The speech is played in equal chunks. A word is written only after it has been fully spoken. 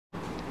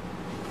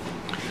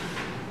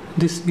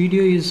This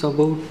video is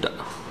about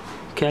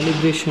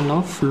calibration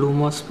of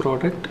Lumas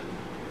product.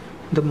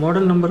 The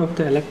model number of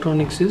the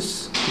electronics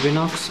is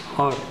Winox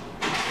R.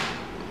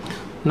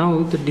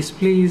 Now the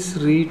display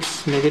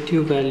reads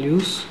negative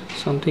values,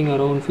 something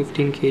around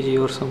 15 kg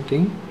or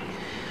something.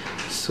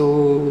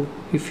 So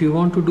if you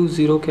want to do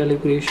zero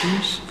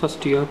calibrations,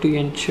 first you have to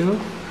ensure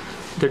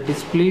the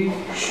display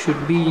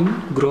should be in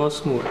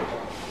gross mode.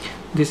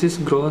 This is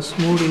gross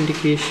mode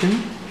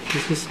indication,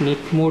 this is net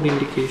mode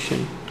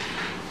indication.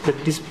 The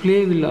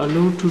display will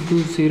allow to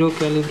do zero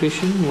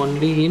calibration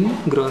only in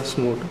gross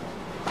mode.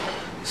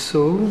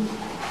 So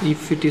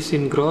if it is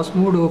in gross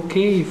mode,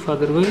 okay. If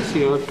otherwise,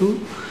 you have to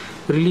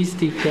release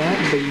the Tare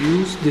by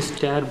use this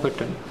Tare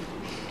button.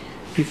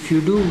 If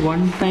you do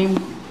one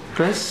time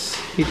press,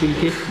 it will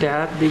get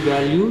Tare the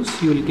values,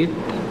 you will get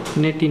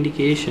net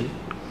indication.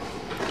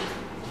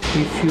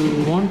 If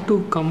you want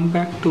to come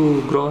back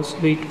to gross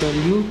weight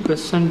value,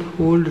 press and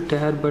hold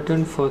Tare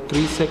button for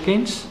 3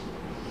 seconds.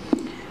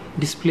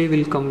 Display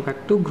will come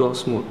back to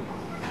gross mode.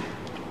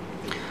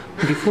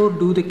 Before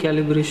do the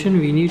calibration,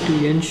 we need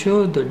to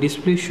ensure the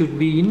display should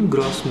be in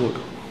gross mode.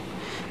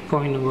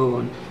 Point number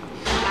 1.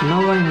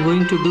 Now I am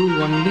going to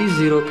do only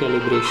zero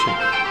calibration.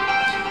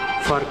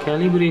 For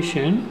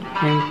calibration,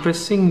 I am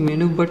pressing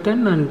menu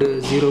button and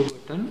zero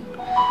button.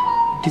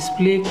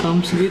 Display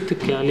comes with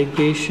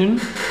calibration.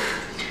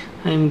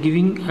 I am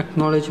giving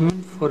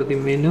acknowledgement for the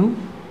menu.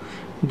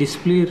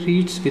 Display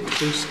reads with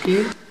full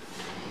scale.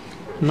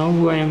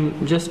 Now I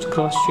am just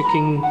cross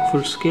checking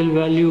full scale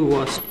value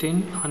was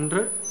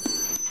 100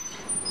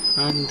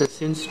 and the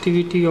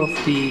sensitivity of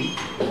the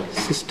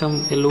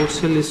system load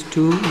cell is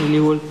 2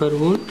 millivolt per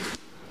volt.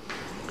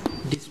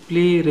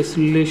 Display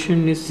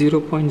resolution is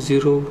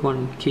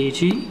 0.01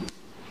 kg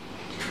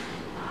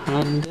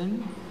and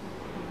then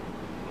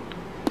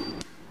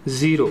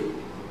 0.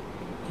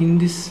 In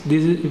this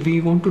we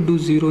want to do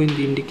 0 in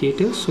the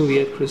indicator, so we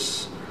are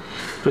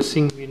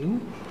pressing menu.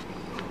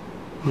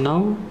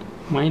 Now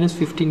minus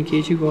 15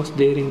 kg was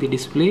there in the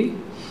display.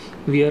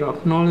 We are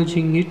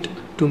acknowledging it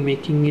to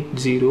making it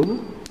 0.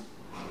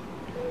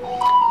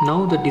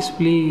 Now the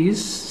display is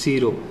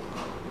 0.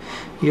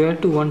 You have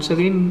to once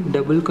again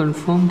double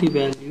confirm the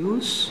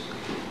values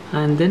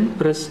and then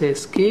press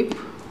escape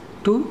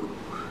to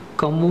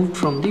come out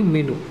from the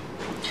menu.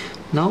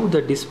 Now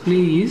the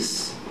display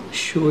is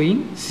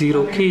showing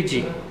 0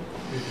 kg.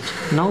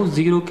 Now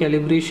zero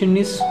calibration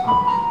is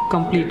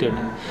completed.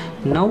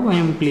 Now I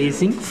am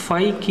placing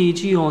 5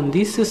 kg on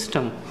the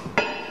system,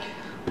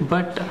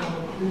 but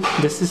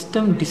the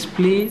system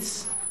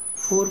displays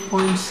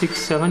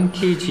 4.67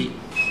 kg.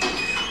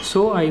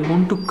 So I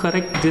want to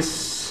correct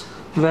this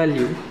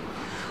value.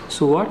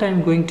 So what I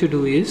am going to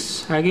do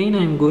is, again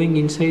I am going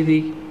inside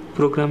the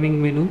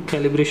programming menu,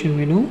 calibration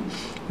menu,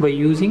 by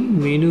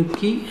using menu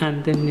key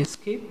and then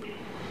escape.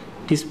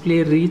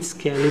 Display reads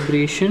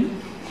calibration.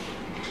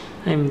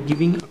 I am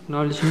giving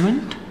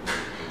acknowledgement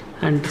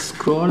and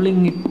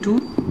scrolling it to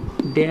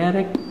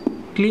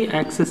directly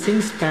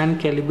accessing span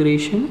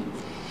calibration.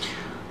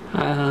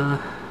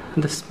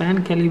 The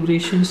span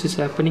calibrations is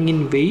happening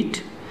in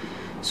weight,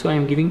 so I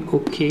am giving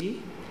OK.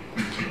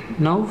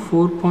 Now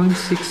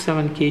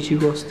 4.67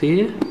 kg was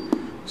there,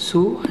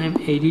 so I am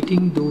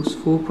editing those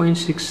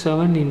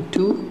 4.67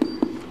 into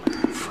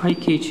 5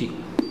 kg.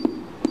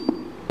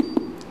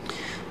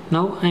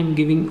 Now I am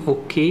giving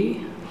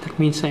OK. That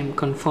means I am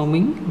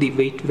confirming the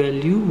weight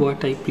value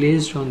what I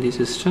placed on the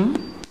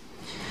system.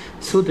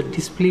 So the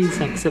display is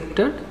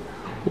accepted.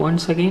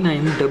 Once again I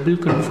am double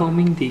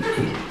confirming the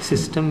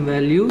system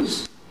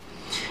values.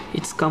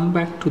 It's come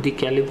back to the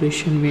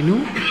calibration menu.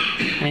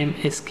 I am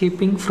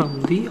escaping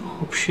from the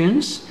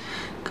options,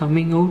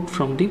 coming out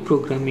from the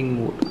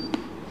programming mode.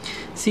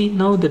 See,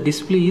 now the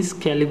display is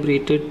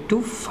calibrated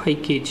to 5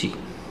 kg.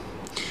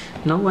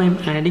 Now I am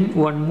adding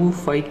one more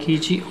 5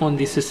 kg on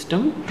the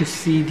system to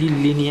see the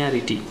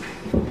linearity.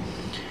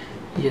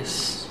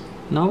 Yes,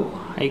 now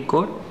I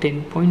got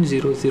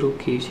 10.00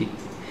 kg.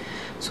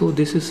 So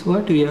this is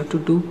what we have to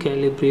do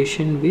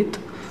calibration with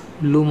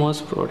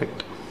Lumas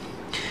product.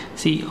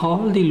 See,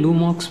 all the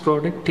Lumas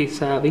product is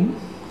having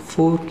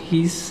 4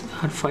 keys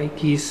or 5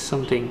 keys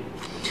something.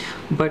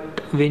 But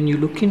when you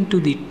look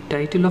into the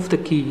title of the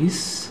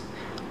keys,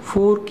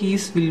 4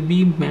 keys will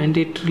be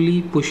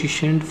mandatorily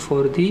positioned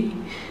for the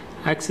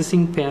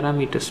accessing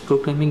parameters,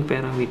 programming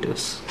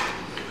parameters.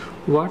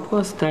 What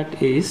was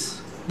that is,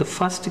 the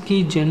first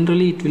key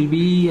generally it will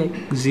be a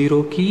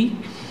 0 key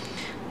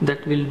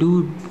that will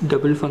do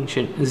double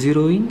function,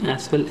 zeroing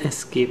as well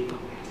escape.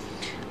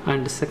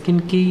 And the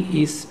second key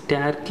is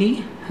Tare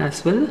key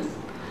as well.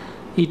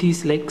 It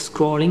is like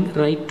scrolling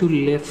right to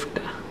left,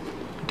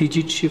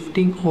 digit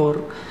shifting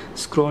or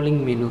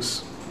scrolling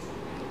menus.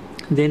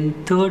 Then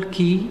third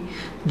key,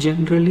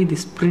 generally the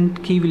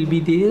sprint key will be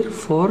there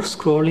for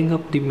scrolling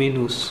up the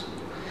menus,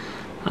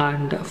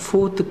 and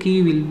fourth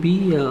key will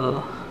be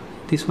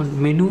this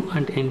one, menu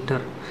and enter,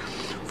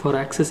 for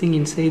accessing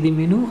inside the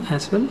menu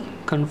as well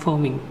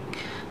confirming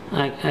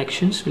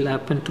actions will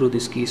happen through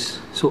these keys.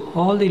 So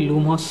all the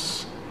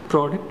Lumas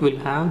product will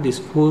have these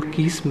 4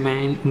 keys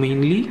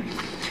mainly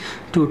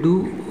to do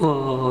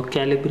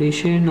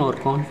calibration or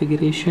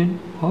configuration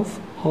of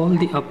all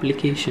the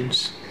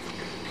applications.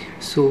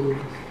 So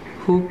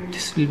hope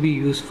this will be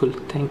useful.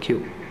 Thank you.